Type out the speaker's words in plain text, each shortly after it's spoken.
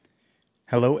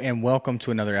Hello and welcome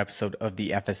to another episode of the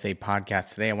FSA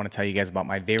podcast. Today, I want to tell you guys about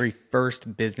my very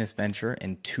first business venture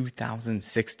in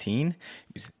 2016. It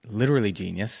was literally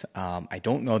genius. I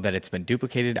don't know that it's been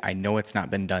duplicated. I know it's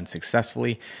not been done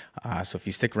successfully. So if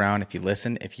you stick around, if you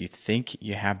listen, if you think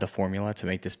you have the formula to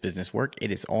make this business work,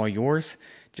 it is all yours.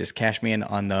 Just cash me in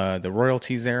on the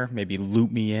royalties there. Maybe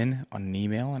loop me in on an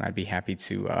email and I'd be happy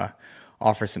to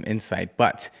offer some insight.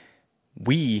 But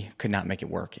we could not make it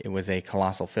work. It was a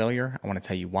colossal failure. I want to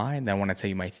tell you why. And then I want to tell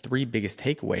you my three biggest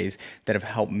takeaways that have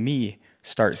helped me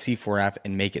start C4F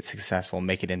and make it successful,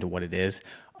 make it into what it is.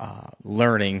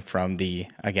 Learning from the,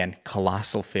 again,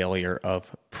 colossal failure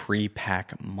of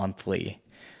Pre-Pack Monthly.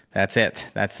 That's it.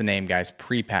 That's the name, guys.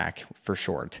 Pre-Pack for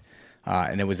short.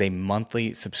 And it was a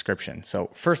monthly subscription. So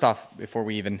first off, before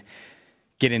we even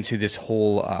get into this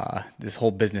whole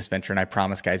business venture, and I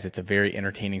promise, guys, it's a very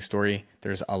entertaining story.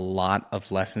 There's a lot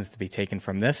of lessons to be taken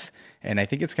from this, and I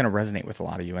think it's going to resonate with a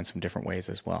lot of you in some different ways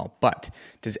as well. But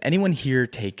does anyone here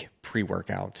take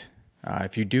pre-workout?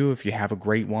 If you do, if you have a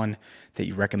great one that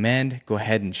you recommend, go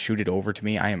ahead and shoot it over to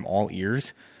me. I am all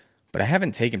ears. But I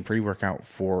haven't taken pre-workout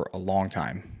for a long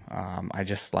time. I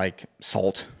just like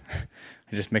salt.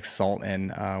 I just mix salt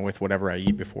in with whatever I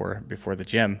eat before the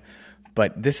gym.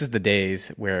 But this is the days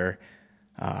where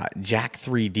Jack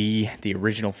 3D, the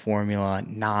original formula,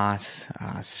 NOS,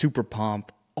 Super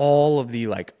Pump, all of the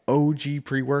like OG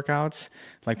pre-workouts,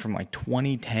 like from like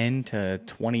 2010 to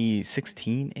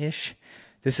 2016-ish.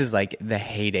 This is like the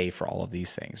heyday for all of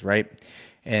these things, right?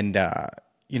 And,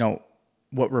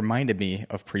 what reminded me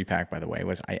of pre-pack, by the way,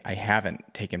 was I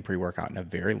haven't taken pre-workout in a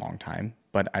very long time,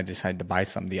 but I decided to buy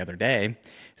some the other day.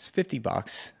 It's $50,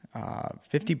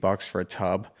 $50 for a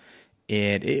tub.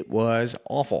 It was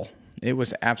awful. It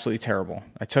was absolutely terrible.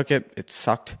 I took it. It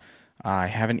sucked. I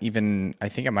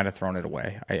think I might have thrown it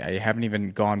away. I haven't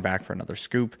even gone back for another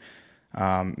scoop.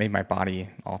 Made my body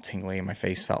all tingly and my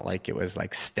face felt like it was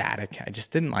like static. I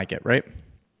just didn't like it, right?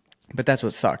 But that's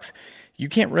what sucks. You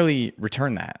can't really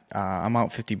return that. I'm out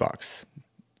 $50.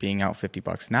 Being out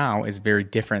 $50 now is very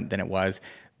different than it was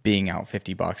being out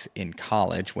 $50 in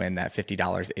college when that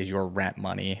 $50 is your rent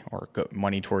money or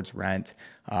money towards rent,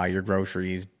 your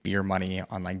groceries, beer money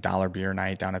on like dollar beer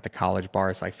night down at the college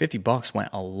bars. Like $50 went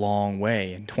a long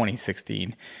way in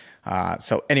 2016.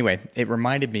 So anyway, it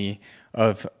reminded me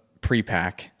of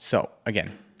pre-pack. So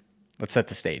again, let's set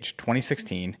the stage.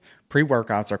 2016,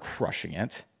 pre-workouts are crushing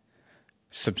it.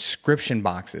 Subscription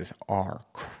boxes are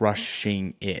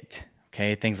crushing it.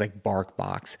 Okay, things like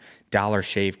BarkBox, Dollar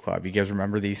Shave Club. You guys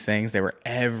remember these things? They were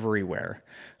everywhere.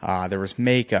 There was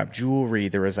makeup, jewelry.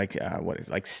 There was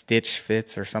like Stitch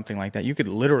Fits or something like that. You could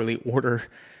literally order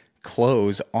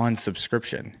clothes on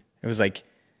subscription. It was like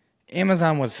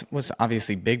Amazon was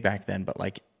obviously big back then, but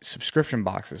like subscription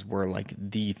boxes were like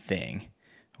the thing.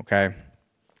 Okay,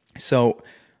 so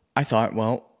I thought,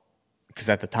 well, because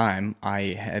at the time I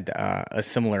had a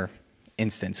similar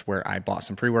instance where I bought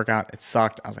some pre-workout. It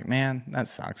sucked. I was like, man, that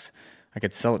sucks. I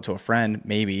could sell it to a friend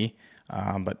maybe,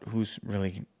 but who's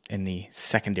really in the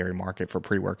secondary market for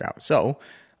pre-workout? So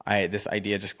this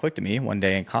idea just clicked to me one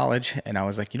day in college, and I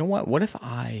was like, you know what? What if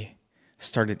I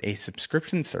started a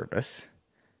subscription service,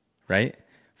 right,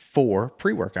 for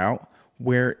pre-workout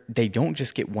where they don't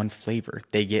just get one flavor.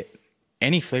 They get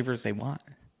any flavors they want.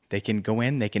 They can go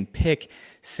in, they can pick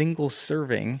single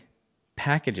serving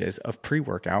packages of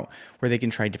pre-workout where they can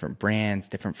try different brands,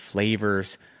 different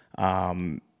flavors.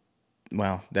 They're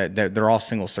all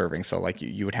single serving. So like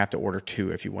you would have to order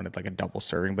two if you wanted like a double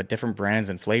serving, but different brands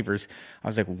and flavors. I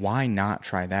was like, why not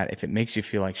try that? If it makes you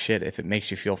feel like shit, if it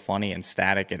makes you feel funny and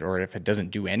static, or if it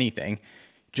doesn't do anything,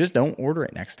 just don't order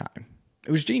it next time.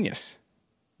 It was genius.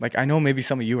 Like, I know maybe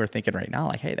some of you are thinking right now,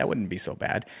 like, hey, that wouldn't be so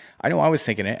bad. I know I was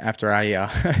thinking it after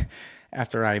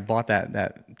I bought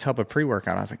that tub of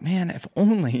pre-workout. I was like, man, if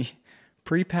only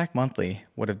Pre-Pack Monthly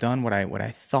would have done what I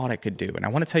thought it could do. And I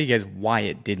want to tell you guys why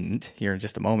it didn't here in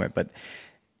just a moment. But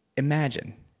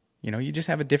imagine, you just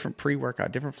have a different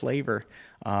pre-workout, different flavor.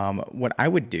 What I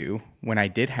would do when I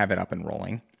did have it up and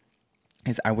rolling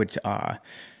is I would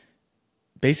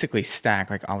basically stack.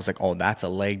 Like I was like, oh, that's a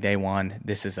leg day one.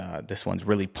 This one's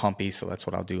really pumpy, so that's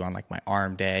what I'll do on like my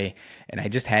arm day. And I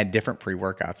just had different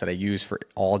pre-workouts that I use for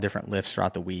all different lifts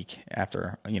throughout the week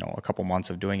after a couple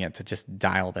months of doing it to just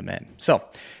dial them in. So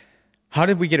how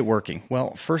did we get it working?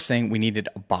 Well, first thing, we needed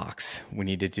a box. We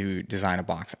needed to design a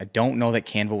box. I don't know that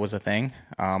Canva was a thing.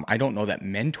 I don't know that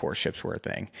mentorships were a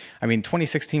thing. I mean,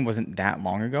 2016 wasn't that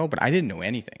long ago, but I didn't know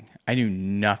anything. I knew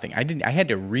nothing. I had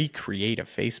to recreate a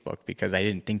Facebook because I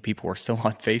didn't think people were still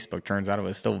on Facebook. Turns out it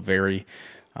was still very,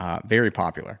 very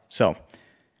popular. So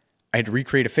I had to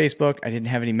recreate a Facebook. I didn't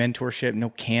have any mentorship, no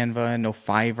Canva, no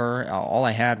Fiverr. All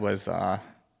I had was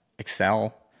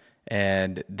Excel.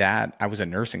 And that I was a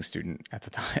nursing student at the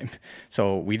time.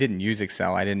 So we didn't use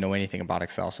Excel. I didn't know anything about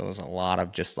Excel. So it was a lot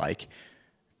of just like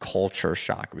culture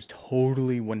shock. It was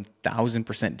totally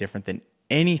 1000% different than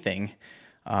anything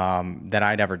that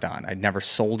I'd ever done. I'd never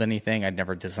sold anything. I'd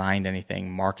never designed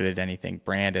anything, marketed anything,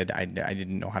 branded. I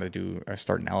didn't know how to do or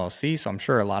start an LLC. So I'm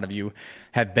sure a lot of you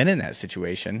have been in that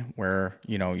situation where,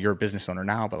 you know, you're a business owner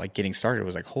now, but like getting started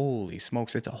was like, holy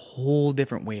smokes, it's a whole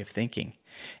different way of thinking.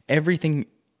 Everything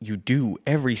you do,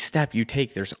 every step you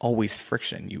take, there's always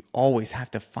friction. You always have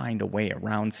to find a way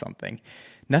around something.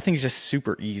 Nothing's just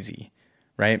super easy,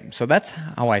 right? So that's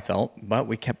how I felt, but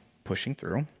we kept pushing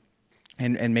through.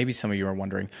 And maybe some of you are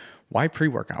wondering, why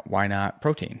pre-workout? Why not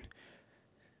protein?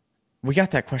 We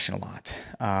got that question a lot.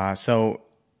 So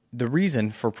the reason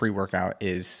for pre-workout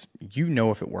is you know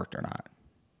if it worked or not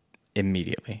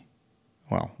immediately.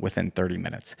 Well, within 30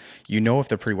 minutes. You know if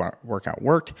the pre-workout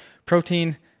worked.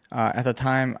 Protein, at the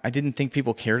time, I didn't think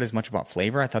people cared as much about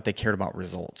flavor. I thought they cared about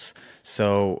results.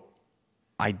 So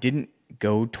I didn't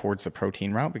go towards the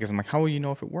protein route because I'm like, how will you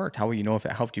know if it worked? How will you know if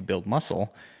it helped you build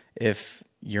muscle if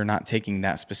you're not taking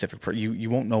that specific, you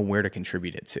won't know where to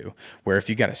contribute it to. Where if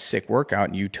you got a sick workout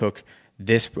and you took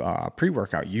this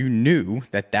pre-workout, you knew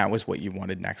that that was what you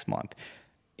wanted next month.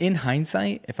 In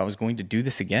hindsight, if I was going to do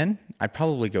this again, I'd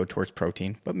probably go towards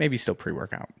protein, but maybe still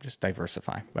pre-workout, just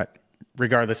diversify. But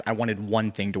regardless, I wanted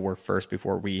one thing to work first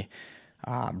before we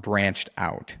branched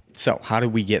out. So how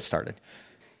did we get started?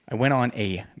 I went on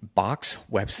a box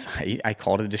website. I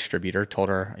called a distributor, told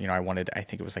her, you know, I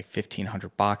think it was like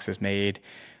 1,500 boxes made.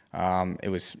 It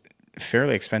was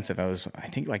fairly expensive. It was, I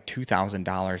think, like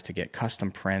 $2,000 to get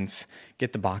custom prints,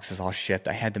 get the boxes all shipped.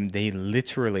 I had them, they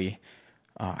literally,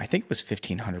 I think it was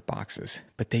 1,500 boxes,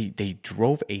 but they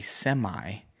drove a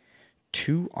semi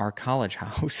to our college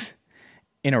house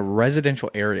in a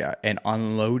residential area and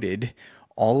unloaded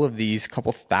all of these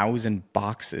couple thousand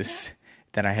boxes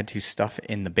that I had to stuff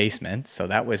in the basement. So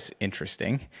that was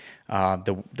interesting.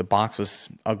 The box was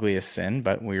ugly as sin,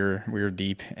 but we were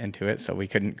deep into it, so we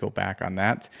couldn't go back on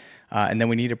that. And then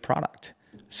we needed product.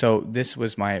 So this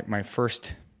was my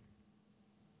first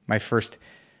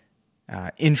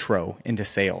intro into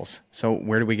sales. So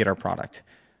where do we get our product?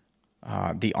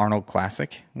 The Arnold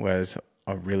Classic was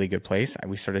a really good place.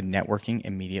 We started networking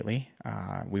immediately.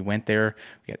 We went there.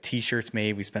 We got T-shirts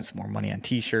made. We spent some more money on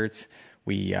T-shirts.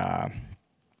 We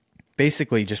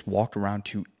basically just walked around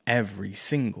to every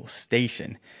single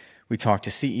station. We talked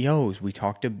to CEOs, we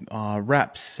talked to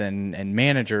reps and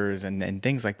managers and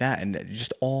things like that. And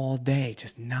just all day,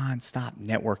 just nonstop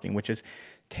networking, which is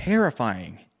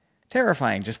terrifying.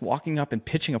 Terrifying, just walking up and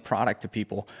pitching a product to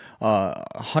people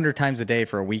 100 times a day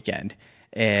for a weekend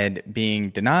and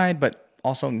being denied, but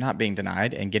also not being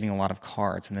denied and getting a lot of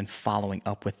cards and then following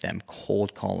up with them,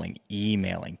 cold calling,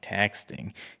 emailing,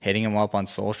 texting, hitting them up on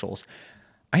socials.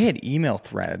 I had email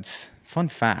threads. Fun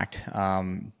fact,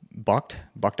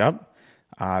 Bucked Up.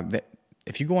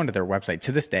 If you go onto their website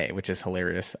to this day, which is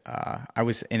hilarious, I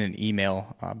was in an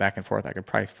email back and forth. I could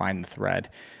probably find the thread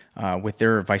with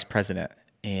their vice president,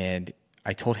 and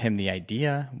I told him the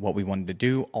idea, what we wanted to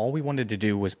do. All we wanted to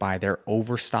do was buy their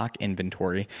overstock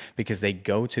inventory because they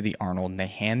go to the Arnold and they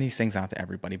hand these things out to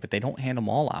everybody, but they don't hand them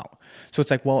all out. So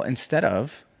it's like, well, instead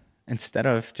of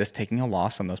just taking a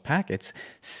loss on those packets,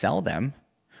 sell them,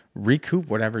 recoup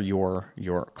whatever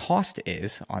your cost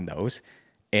is on those,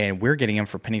 and we're getting them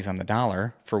for pennies on the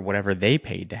dollar for whatever they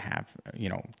paid to have,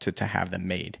 to have them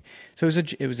made. So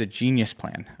it was a genius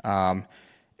plan.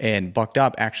 And Bucked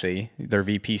Up, actually, their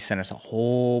VP sent us a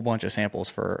whole bunch of samples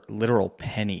for literal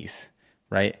pennies,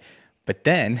 right? But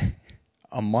then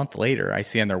a month later, I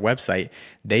see on their website,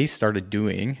 they started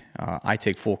doing, I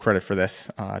take full credit for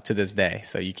this to this day,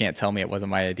 so you can't tell me it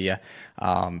wasn't my idea.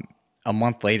 A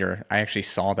month later, I actually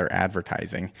saw their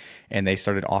advertising, and they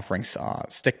started offering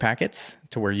stick packets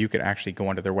to where you could actually go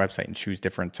onto their website and choose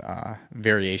different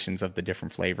variations of the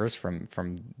different flavors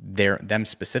from them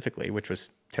specifically, which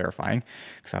was terrifying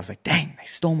because I was like, dang, they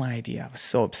stole my idea. I was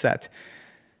so upset.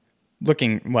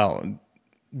 When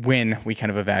we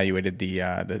kind of evaluated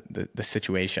the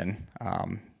situation,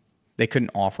 they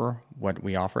couldn't offer what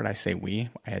we offered. I say we.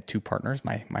 I had two partners,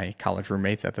 my college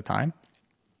roommates at the time.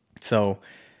 So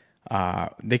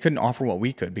they couldn't offer what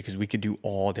we could because we could do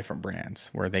all different brands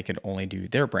where they could only do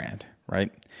their brand,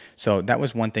 right? So that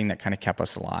was one thing that kind of kept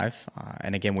us alive.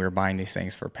 And again, we were buying these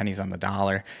things for pennies on the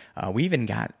dollar. We even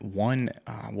got one,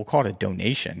 we'll call it a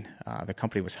donation. The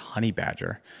company was Honey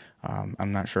Badger.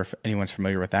 I'm not sure if anyone's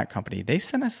familiar with that company. They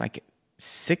sent us like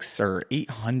six or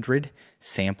 800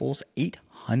 samples,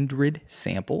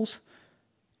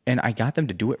 and I got them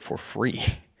to do it for free.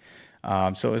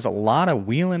 So it was a lot of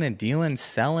wheeling and dealing,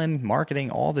 selling,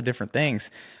 marketing, all the different things.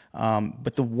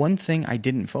 But the one thing I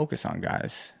didn't focus on,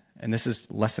 guys, and this is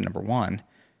lesson number one,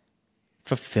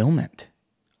 fulfillment.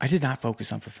 I did not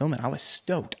focus on fulfillment. I was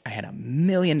stoked. I had $1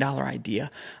 million idea.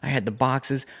 I had the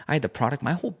boxes. I had the product.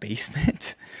 My whole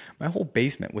basement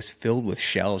was filled with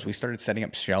shelves. We started setting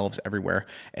up shelves everywhere.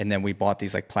 And then we bought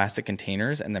these like plastic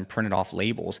containers and then printed off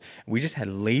labels. We just had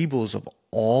labels of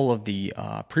all of the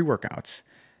pre-workouts.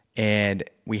 And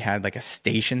we had like a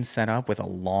station set up with a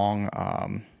long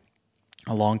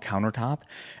countertop.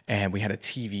 And we had a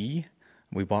TV.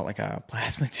 We bought like a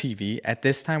plasma TV. At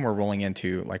this time, we're rolling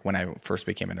into like when I first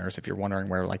became a nurse. If you're wondering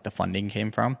where like the funding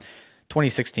came from,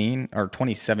 2016 or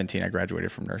 2017, I graduated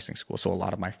from nursing school. So a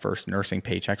lot of my first nursing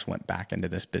paychecks went back into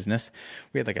this business.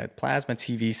 We had like a plasma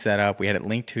TV set up. We had it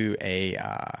linked to a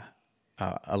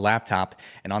laptop,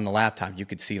 and on the laptop you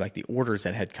could see like the orders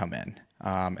that had come in.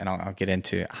 And I'll get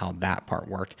into how that part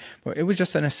worked. But it was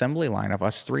just an assembly line of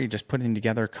us three just putting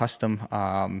together custom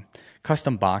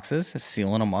boxes,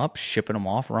 sealing them up, shipping them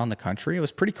off around the country. It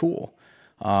was pretty cool.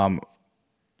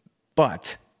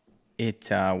 But it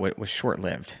was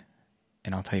short-lived,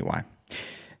 and I'll tell you why.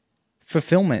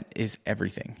 Fulfillment is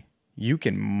everything. You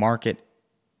can market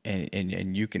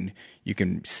and you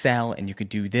can sell and you can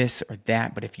do this or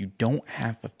that, but if you don't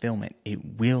have fulfillment,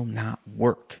 it will not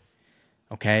work.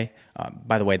 Okay.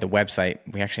 By the way, the website,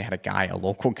 we actually had a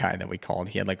local guy that we called.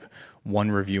 He had like one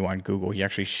review on Google. He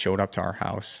actually showed up to our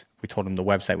house. We told him the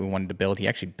website we wanted to build. He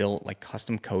actually built like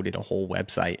custom coded a whole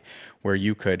website where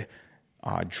you could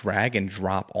drag and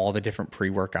drop all the different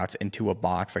pre-workouts into a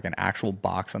box, like an actual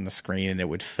box on the screen, and it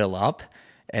would fill up.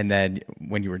 And then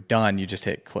when you were done, you just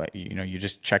hit click, you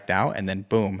just checked out, and then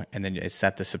boom, and then it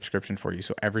set the subscription for you.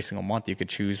 So every single month you could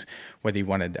choose whether you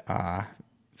wanted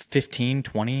 15,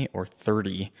 20, or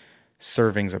 30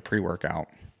 servings of pre-workout.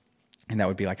 And that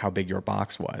would be like how big your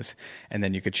box was. And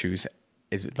then you could choose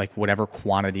is like whatever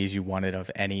quantities you wanted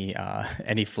of any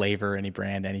flavor, any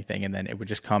brand, anything. And then it would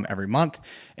just come every month.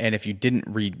 And if you didn't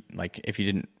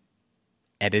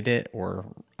edit it or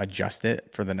adjust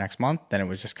it for the next month, then it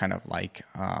was just kind of like,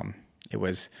 it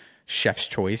was chef's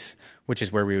choice, which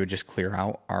is where we would just clear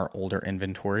out our older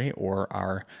inventory or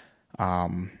our,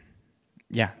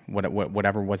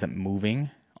 whatever wasn't moving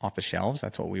off the shelves.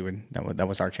 That's what we would, that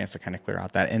was our chance to kind of clear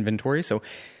out that inventory. So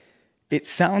it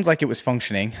sounds like it was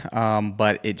functioning,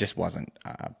 but it just wasn't.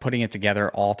 Putting it together,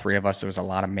 all three of us, there was a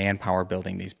lot of manpower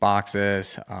building these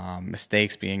boxes,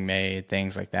 mistakes being made,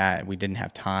 things like that. We didn't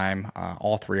have time.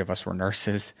 All three of us were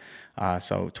nurses.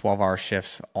 So 12-hour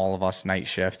shifts, all of us night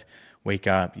shift, wake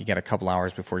up, you get a couple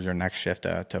hours before your next shift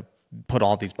to put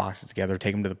all these boxes together,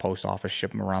 take them to the post office,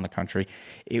 ship them around the country.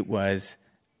 It was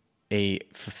a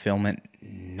fulfillment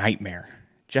nightmare,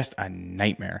 just a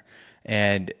nightmare.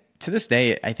 And to this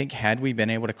day, I think had we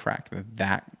been able to crack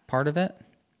that part of it,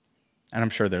 and I'm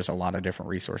sure there's a lot of different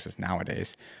resources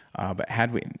nowadays, but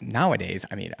had we nowadays,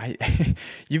 I mean,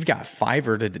 you've got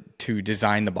Fiverr to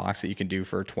design the box that you can do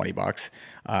for $20.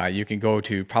 You can go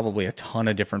to probably a ton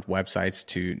of different websites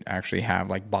to actually have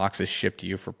like boxes shipped to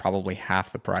you for probably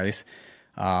half the price.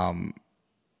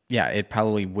 It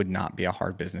probably would not be a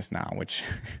hard business now, which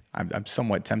I'm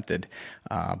somewhat tempted,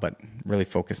 but really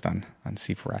focused on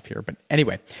C4F here. But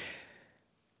anyway,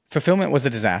 fulfillment was a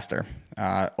disaster.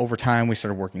 Over time, we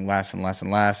started working less and less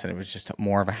and less, and it was just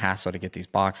more of a hassle to get these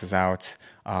boxes out.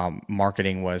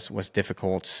 Marketing was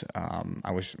difficult.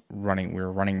 We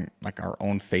were running like our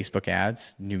own Facebook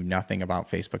ads, knew nothing about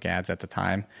Facebook ads at the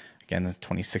time. Again,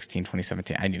 2016,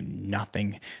 2017, I knew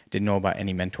nothing, didn't know about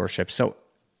any mentorship. So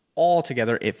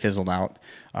altogether, it fizzled out.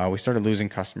 We started losing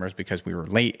customers because we were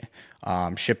late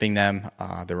shipping them.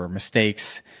 There were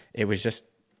mistakes. It was just,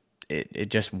 it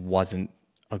just wasn't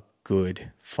a good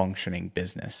functioning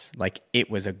business. Like, it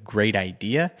was a great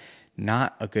idea,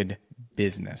 not a good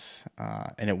business.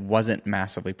 And it wasn't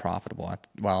massively profitable.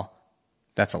 Well,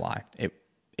 that's a lie.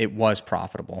 It was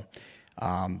profitable.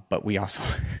 But we also,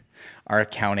 our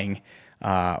accounting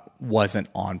wasn't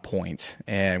on point,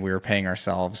 and we were paying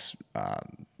ourselves,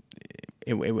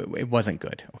 it wasn't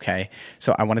good. Okay.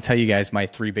 So I want to tell you guys my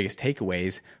three biggest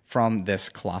takeaways from this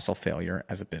colossal failure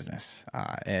as a business.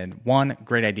 And one,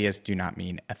 great ideas do not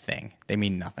mean a thing. They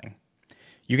mean nothing.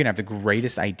 You can have the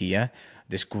greatest idea,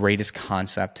 this greatest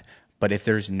concept, but if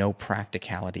there's no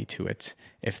practicality to it,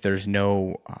 if there's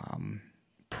no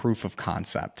proof of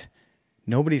concept,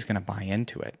 nobody's going to buy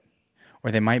into it.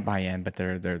 Or they might buy in, but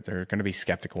they're going to be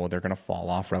skeptical. They're going to fall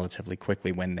off relatively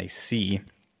quickly when they see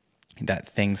that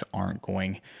things aren't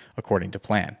going according to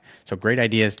plan. So great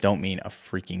ideas don't mean a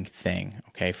freaking thing.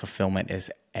 Okay. Fulfillment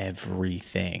is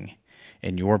everything.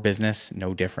 In your business,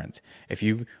 no different. If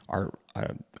you are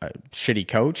a shitty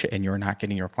coach and you're not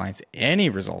getting your clients any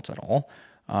results at all,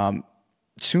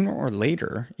 sooner or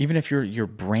later, even if your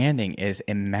branding is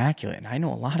immaculate, and I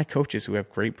know a lot of coaches who have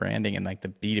great branding in like the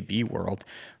B2B world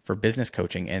for business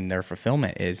coaching, and their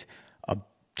fulfillment is a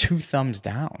 2 thumbs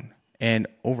down. And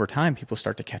over time, people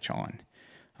start to catch on.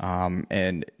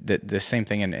 And the same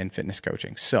thing in fitness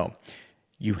coaching. So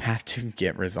you have to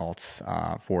get results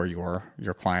for your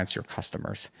clients, your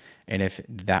customers. And if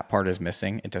that part is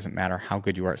missing, it doesn't matter how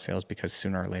good you are at sales, because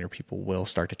sooner or later people will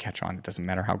start to catch on. It doesn't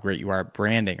matter how great you are at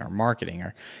branding or marketing,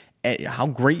 or how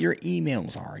great your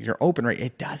emails are, your open rate.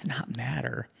 It does not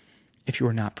matter if you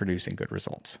are not producing good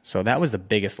results. So that was the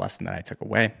biggest lesson that I took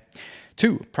away.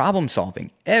 2, problem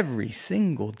solving. Every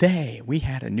single day we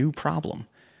had a new problem.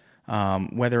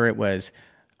 Whether it was,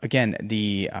 again,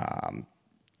 the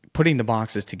putting the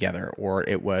boxes together, or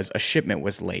it was a shipment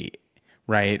was late,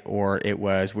 right? Or it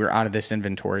was we're out of this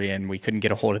inventory and we couldn't get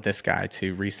a hold of this guy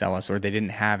to resell us, or they didn't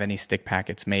have any stick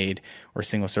packets made or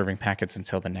single serving packets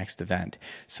until the next event.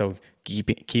 So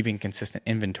keeping consistent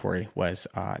inventory was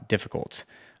difficult.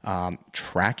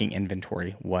 Tracking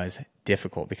inventory was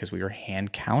difficult because we were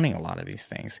hand counting a lot of these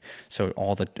things. So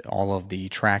all of the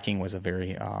tracking was a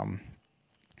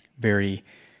very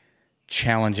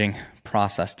challenging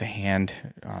process to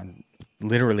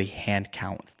literally hand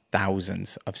count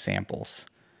thousands of samples.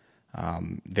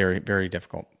 Very, very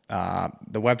difficult.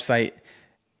 The website,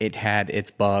 it had its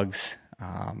bugs.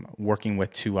 Working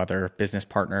with 2 other business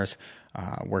partners,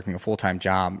 working a full-time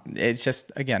job. It's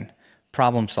just, again,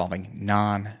 problem solving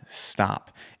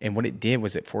non-stop. And what it did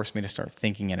was it forced me to start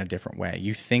thinking in a different way.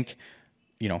 You think,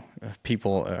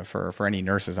 people, for any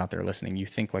nurses out there listening, you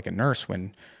think like a nurse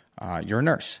when you're a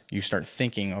nurse. You start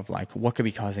thinking of like, what could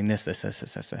be causing this,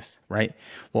 right?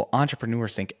 Well,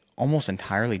 entrepreneurs think almost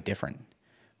entirely different,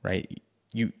 right?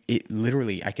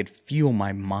 I could feel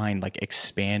my mind like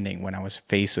expanding when I was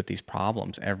faced with these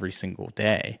problems every single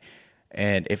day.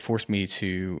 And it forced me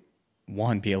to,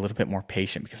 one, be a little bit more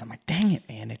patient, because I'm like, dang it,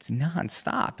 man, it's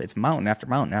nonstop. It's mountain after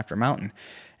mountain after mountain.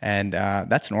 And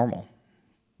that's normal.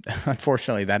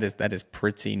 Unfortunately, that is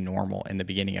pretty normal in the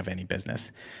beginning of any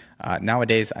business.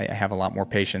 Nowadays, I have a lot more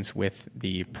patience with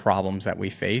the problems that we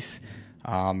face,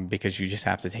 because you just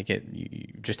have to take it. You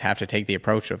just have to take the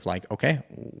approach of like, okay,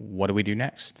 what do we do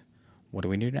next? What do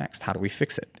we do next? How do we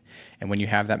fix it? And when you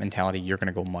have that mentality, you're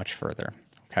going to go much further.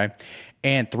 Okay.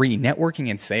 And 3, networking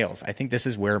and sales. I think this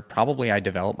is where probably I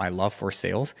developed my love for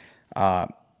sales.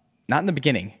 Not in the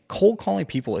beginning. Cold calling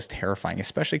people is terrifying,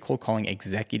 especially cold calling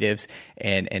executives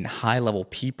and high-level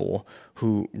people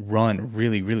who run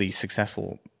really, really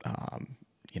successful,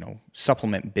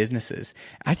 supplement businesses.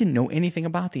 I didn't know anything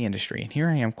about the industry, and here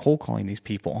I am cold calling these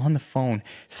people on the phone,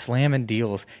 slamming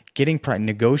deals,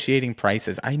 negotiating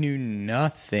prices. I knew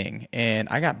nothing, and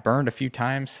I got burned a few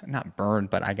times. Not burned,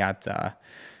 but I got.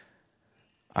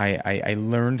 I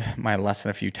learned my lesson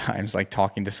a few times, like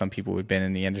talking to some people who'd been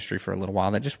in the industry for a little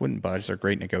while that just wouldn't budge. They're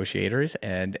great negotiators,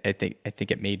 and I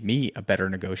think it made me a better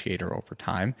negotiator over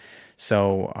time.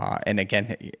 So, and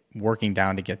again, working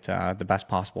down to get the best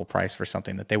possible price for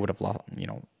something that they would have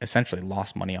essentially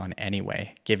lost money on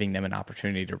anyway, giving them an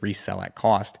opportunity to resell at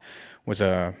cost was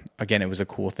it was a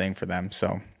cool thing for them.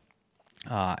 So.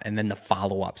 And then the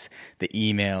follow-ups, the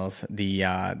emails,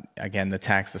 the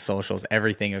text, the socials,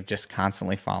 everything of just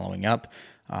constantly following up.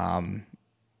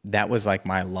 That was like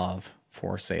my love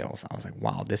for sales. I was like,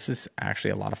 wow, this is actually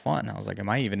a lot of fun. I was like, am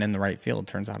I even in the right field?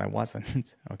 Turns out I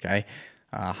wasn't. Okay.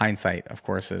 Hindsight, of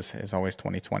course, is always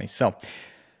 20/20. So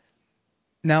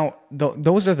now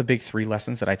those are the big 3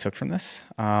 lessons that I took from this.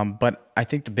 But I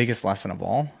think the biggest lesson of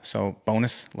all, so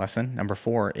bonus lesson number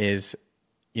 4 is,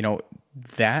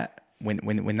 that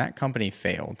when that company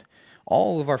failed,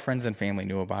 all of our friends and family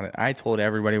knew about it. I told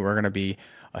everybody we're going to be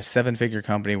a 7-figure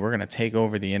company. We're going to take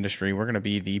over the industry. We're going to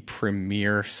be the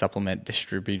premier supplement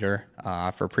distributor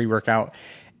for pre-workout.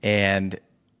 And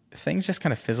things just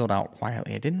kind of fizzled out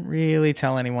quietly. I didn't really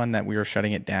tell anyone that we were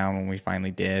shutting it down when we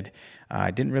finally did. I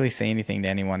didn't really say anything to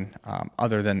anyone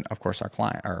other than, of course,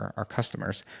 our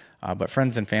customers. But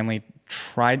friends and family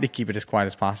tried to keep it as quiet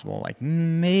as possible. Like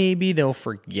maybe they'll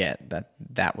forget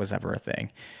that was ever a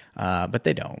thing, but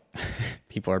they don't.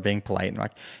 People are being polite and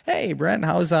like, "Hey, Brent,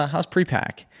 how's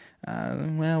pre-pack?"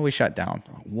 Well, we shut down.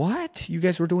 What? You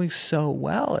guys were doing so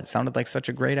well. It sounded like such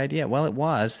a great idea. Well, it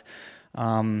was.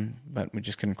 But we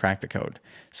just couldn't crack the code.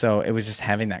 So it was just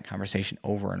having that conversation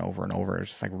over and over and over.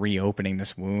 It's just like reopening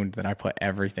this wound that I put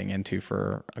everything into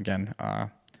for, again,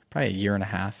 probably a year and a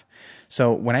half.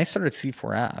 So when I started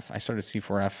C4F,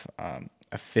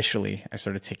 officially. I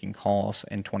started taking calls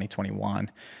in 2021.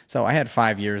 So I had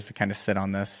 5 years to kind of sit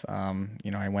on this.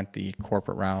 I went the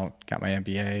corporate route, got my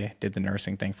MBA, did the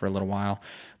nursing thing for a little while,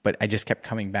 but I just kept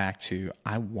coming back to,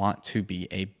 I want to be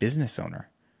a business owner.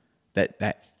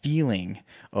 That feeling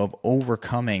of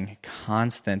overcoming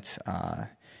constant,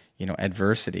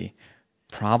 adversity,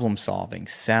 problem solving,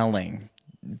 selling,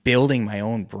 building my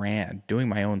own brand, doing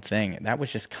my own thing. That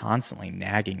was just constantly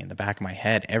nagging in the back of my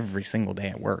head every single day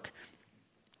at work.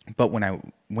 But when I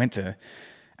went to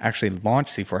actually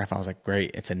launch C4F, I was like,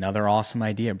 great, it's another awesome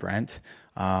idea, Brent.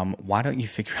 Why don't you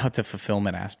figure out the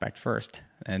fulfillment aspect first?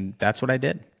 And that's what I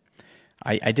did.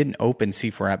 I didn't open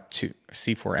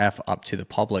C4F up to the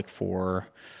public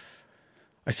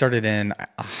I started in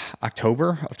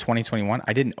October of 2021.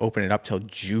 I didn't open it up till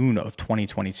June of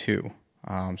 2022.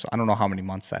 So I don't know how many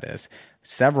months that is.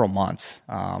 Several months,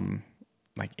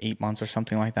 like 8 months or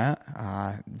something like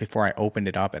that, before I opened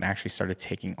it up and actually started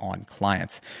taking on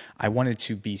clients. I wanted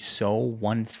to be so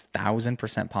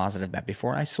 1000% positive that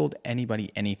before I sold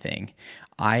anybody anything,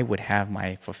 I would have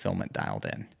my fulfillment dialed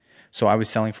in. So I was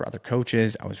selling for other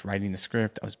coaches. I was writing the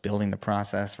script. I was building the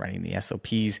process, writing the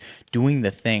SOPs, doing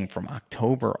the thing from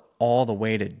October all the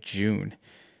way to June.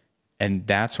 And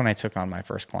that's when I took on my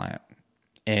first client.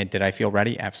 And did I feel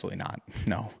ready? Absolutely not.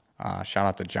 No. Shout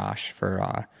out to Josh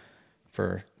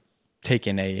for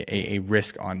taking a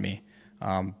risk on me.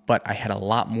 But I had a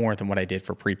lot more than what I did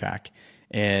for pre-pack.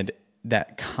 And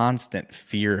that constant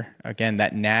fear, again,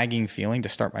 that nagging feeling to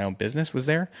start my own business was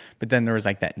there. But then there was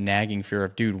like that nagging fear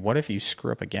of, dude, what if you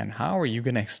screw up again? How are you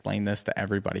going to explain this to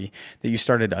everybody that you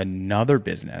started another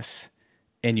business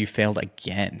and you failed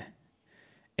again?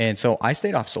 And so I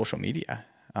stayed off social media.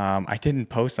 I didn't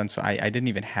post on, so I didn't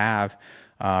even have,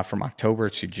 from October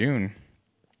to June,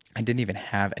 I didn't even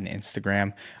have an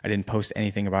Instagram. I didn't post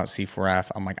anything about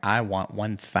C4F. I'm like, I want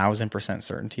 1000%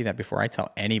 certainty that before I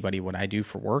tell anybody what I do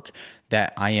for work,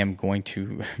 that I am going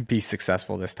to be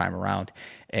successful this time around.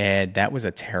 And that was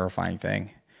a terrifying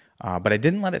thing. But I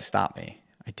didn't let it stop me.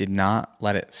 I did not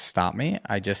let it stop me.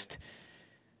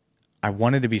 I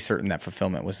wanted to be certain that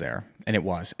fulfillment was there, and it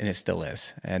was, and it still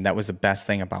is. And that was the best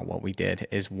thing about what we did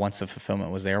is once the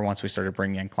fulfillment was there, once we started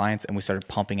bringing in clients and we started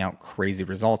pumping out crazy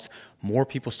results, more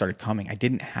people started coming. I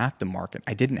didn't have to market.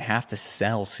 I didn't have to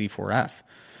sell C4F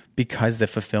because the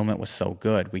fulfillment was so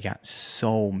good. We got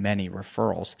so many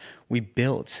referrals. We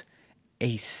built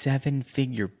a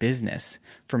 7-figure business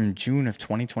from June of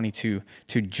 2022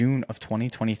 to June of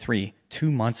 2023,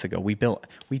 2 months ago. We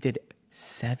did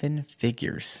 7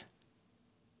 figures.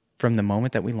 From the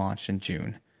moment that we launched in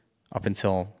June up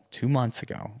until 2 months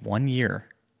ago, 1 year,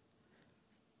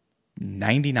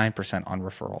 99% on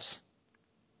referrals.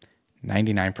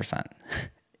 99%.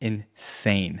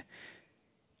 Insane.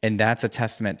 And that's a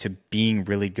testament to being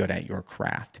really good at your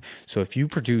craft. So if you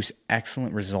produce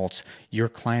excellent results, your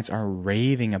clients are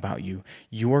raving about you.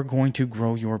 You're going to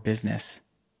grow your business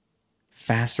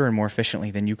faster and more efficiently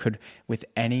than you could with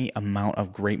any amount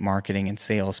of great marketing and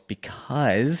sales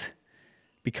because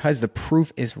the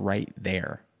proof is right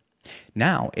there.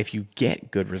 Now, if you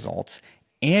get good results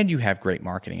and you have great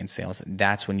marketing and sales,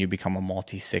 that's when you become a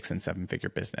multi-6 and 7-figure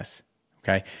business.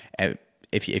 Okay.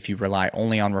 If you rely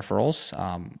only on referrals,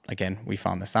 again, we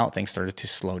found this out, things started to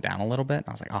slow down a little bit.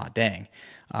 I was like, oh, dang,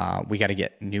 we got to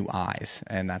get new eyes.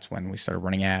 And that's when we started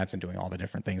running ads and doing all the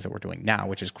different things that we're doing now,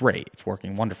 which is great. It's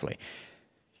working wonderfully.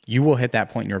 You will hit that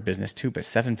point in your business too, but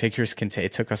 7 figures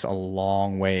it took us a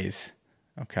long ways.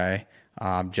 Okay.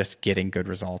 Just getting good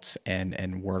results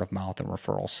and word of mouth and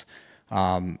referrals.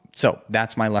 So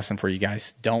that's my lesson for you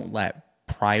guys. Don't let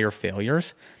prior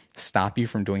failures stop you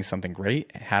from doing something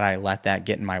great. Had I let that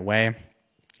get in my way,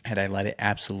 had I let it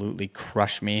absolutely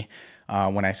crush me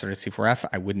when I started C4F,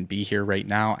 I wouldn't be here right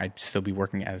now. I'd still be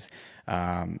working as,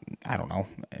 I don't know,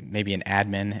 maybe an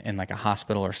admin in like a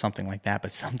hospital or something like that,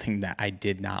 but something that I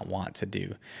did not want to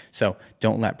do. So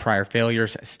don't let prior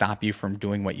failures stop you from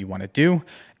doing what you want to do.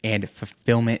 And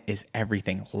fulfillment is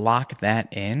everything. Lock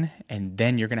that in, and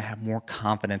then you're going to have more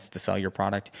confidence to sell your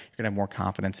product. You're going to have more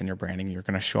confidence in your branding. You're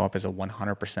going to show up as a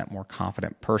 100% more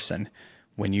confident person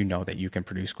when you know that you can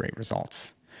produce great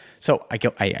results. So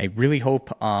I really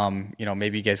hope,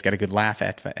 maybe you guys got a good laugh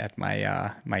at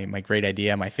my great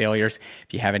idea, my failures.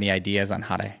 If you have any ideas on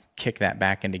how to kick that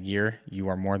back into gear, you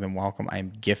are more than welcome.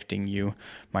 I'm gifting you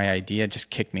my idea. Just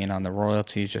kick me in on the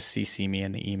royalties. Just CC me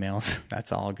in the emails.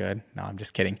 That's all good. No, I'm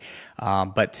just kidding.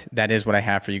 But that is what I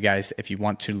have for you guys. If you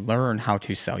want to learn how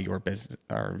to sell your business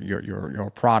or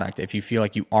your product, if you feel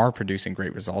like you are producing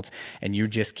great results and you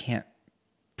just can't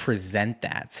present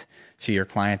that to your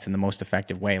clients in the most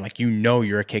effective way. Like,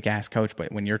 you're a kick-ass coach,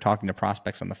 but when you're talking to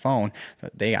prospects on the phone,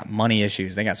 they got money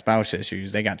issues, they got spouse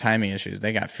issues, they got timing issues,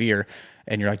 they got fear.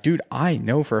 And you're like, dude, I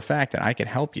know for a fact that I could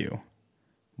help you.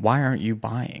 Why aren't you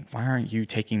buying? Why aren't you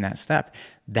taking that step?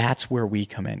 That's where we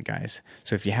come in, guys.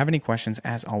 So if you have any questions,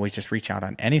 as always, just reach out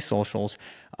on any socials.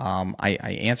 I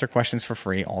answer questions for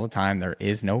free all the time. There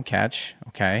is no catch,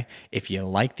 okay? If you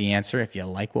like the answer, if you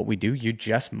like what we do, you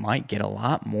just might get a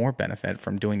lot more benefit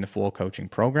from doing the full coaching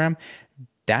program.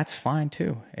 That's fine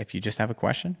too. If you just have a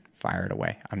question, fire it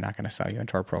away. I'm not going to sell you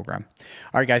into our program.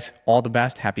 All right, guys, all the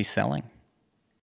best. Happy selling.